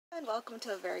and welcome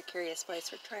to a very curious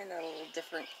place. We're trying out a little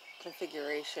different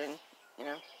configuration, you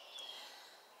know.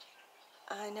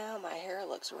 I know my hair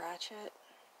looks ratchet.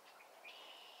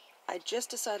 I just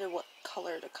decided what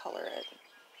color to color it.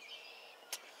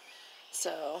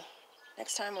 So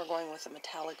next time we're going with a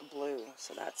metallic blue,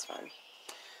 so that's fun.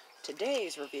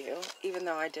 Today's review, even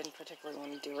though I didn't particularly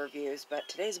want to do reviews, but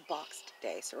today's boxed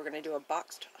day, so we're going to do a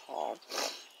boxed haul.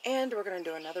 And we're going to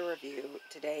do another review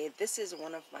today. This is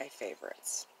one of my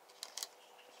favorites.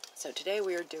 So today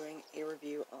we are doing a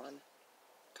review on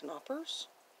Knoppers.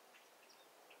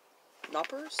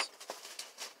 Knoppers?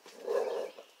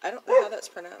 I don't know how that's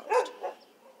pronounced.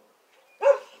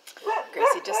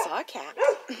 Gracie just saw a cat.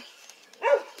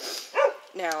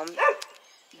 Now,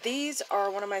 these are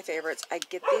one of my favorites. I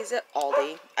get these at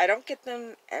Aldi. I don't get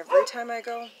them every time I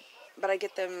go, but I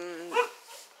get them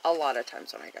a lot of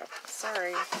times when I go.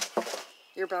 Sorry.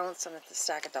 You're balancing at the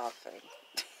stack of dog food.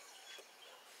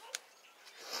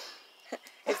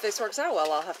 If this works out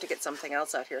well, I'll have to get something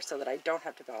else out here so that I don't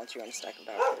have to balance you on a stack of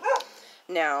dog food.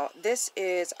 Now, this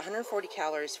is 140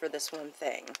 calories for this one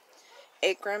thing.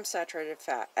 8 grams saturated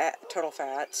fat, total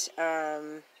fat.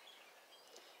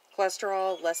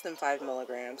 Cholesterol, less than 5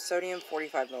 milligrams. Sodium,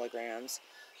 45 milligrams.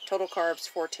 Total carbs,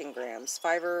 14 grams.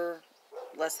 Fiber,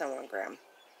 less than 1 gram.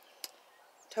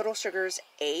 Total sugars,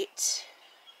 8.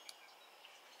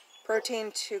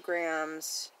 Protein, 2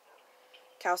 grams.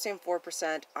 Calcium,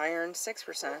 4%. Iron,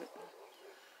 6%.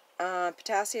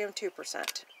 Potassium,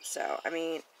 2%. So, I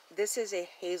mean, this is a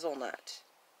hazelnut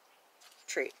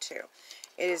treat, too.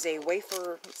 It is a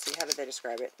wafer, let's see, how did they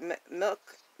describe it?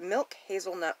 Milk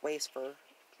hazelnut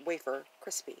wafer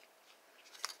crispy.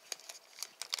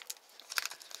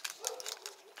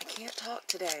 I can't talk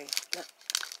today.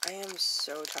 I am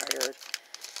so tired.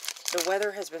 The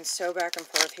weather has been so back and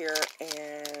forth here,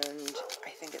 and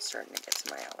I think it's starting to get to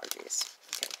my allergies.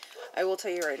 Okay, I will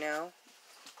tell you right now,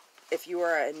 if you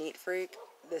are a neat freak,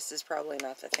 this is probably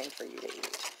not the thing for you to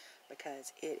eat,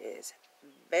 because it is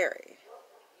very,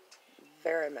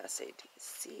 very messy. Do you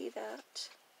see that?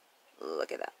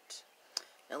 Look at that.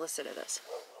 Now listen to this.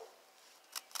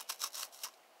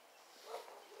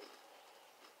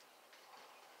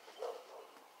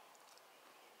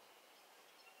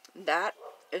 That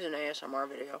is an ASMR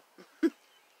video.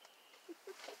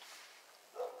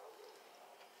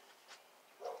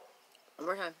 One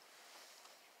more time.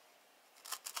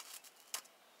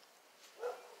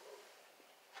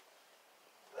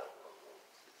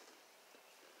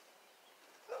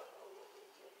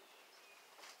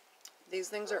 These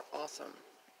things are awesome.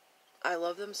 I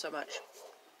love them so much.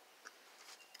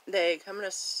 They come in a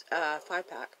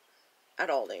 5-pack at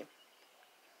Aldi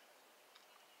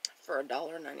for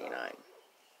 $1.99.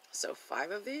 So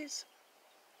 5 of these,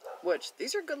 which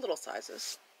these are good little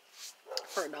sizes,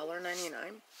 for $1.99.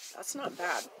 That's not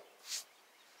bad.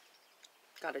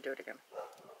 Gotta do it again.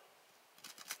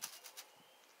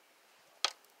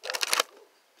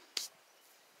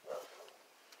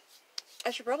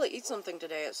 I should probably eat something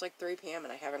today. It's like 3 p.m.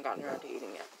 and I haven't gotten around to eating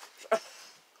yet.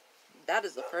 That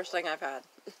is the first thing I've had.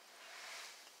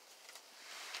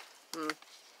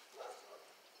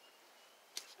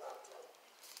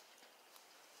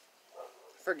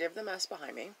 Forgive the mess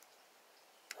behind me.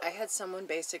 I had someone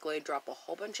basically drop a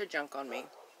whole bunch of junk on me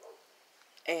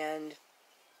and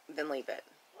then leave it.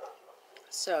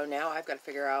 So now I've got to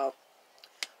figure out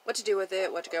what to do with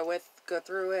it, what to go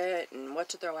through it, and what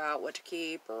to throw out, what to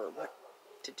keep, or what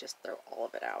to just throw all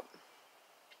of it out.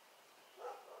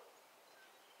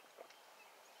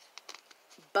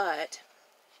 But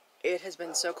it has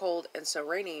been so cold and so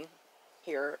rainy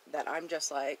here that I'm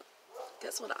just like,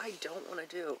 guess what I don't want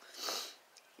to do?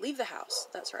 Leave the house.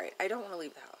 That's right. I don't want to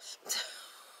leave the house.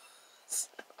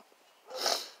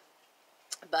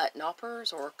 But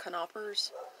Knoppers or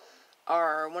Knoppers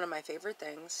are one of my favorite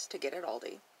things to get at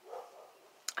Aldi.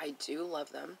 I do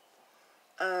love them.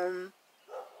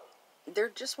 They're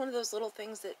just one of those little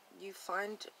things that you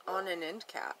find on an end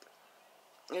cap.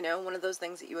 You know, one of those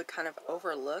things that you would kind of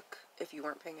overlook if you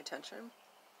weren't paying attention.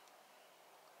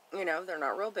 You know, they're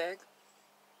not real big.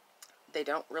 They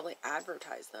don't really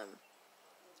advertise them.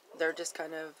 They're just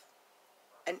kind of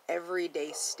an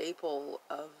everyday staple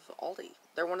of Aldi.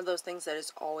 They're one of those things that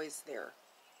is always there.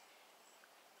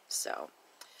 So,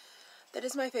 that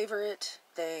is my favorite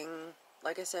thing.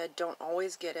 Like I said, don't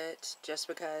always get it just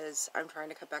because I'm trying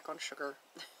to cut back on sugar.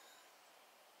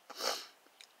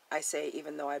 I say,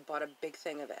 even though I bought a big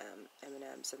thing of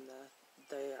M&M's in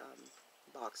the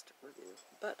boxed review.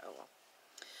 But, oh well.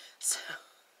 So,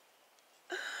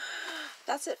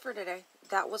 that's it for today.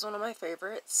 That was one of my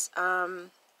favorites.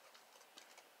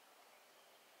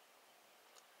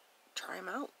 Try them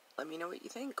out. let me know what you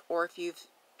think. Or if you've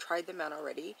tried them out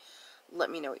already,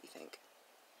 let me know what you think.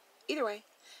 Either way,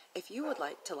 if you would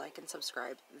like to like and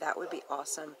subscribe, that would be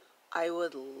awesome. I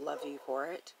would love you for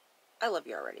it. I love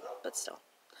you already, but still.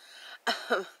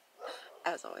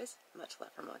 As always, much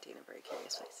love from Monty and a very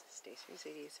curious place. Stay safe,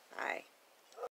 sweeties. Bye.